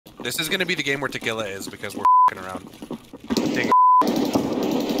This is gonna be the game where Tagila is because we're f***ing around. Dang it.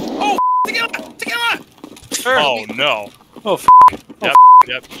 Oh, Tagila! Tagila! Oh no. Oh, f. Yep,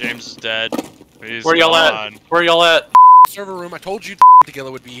 yep, James is dead. He's Where y'all gone. at? Where y'all at? Server room. I told you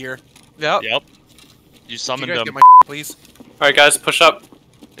Tagila would be here. Yep. Yep. You Can summoned you guys him. get my please? Alright, guys, push up.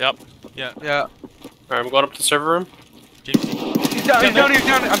 Yep. Yeah. Alright, I'm going up to the server room. He's down, he's down, he's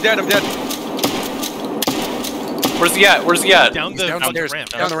down. I'm dead, I'm dead. Where's he at? Where's he at? Down the Downstairs. ramp.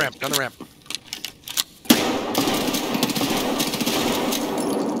 Down the ramp. Down the ramp.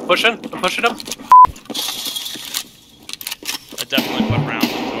 Pushing? I'm pushing him. I definitely put rounds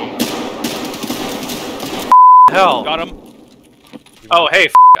into him. Hell. Got him. Oh, hey,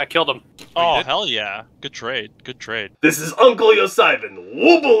 I killed him. Oh, hell yeah. Good trade. Good trade. This is Uncle Josivan.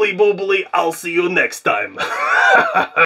 Woobly boobly, I'll see you next time.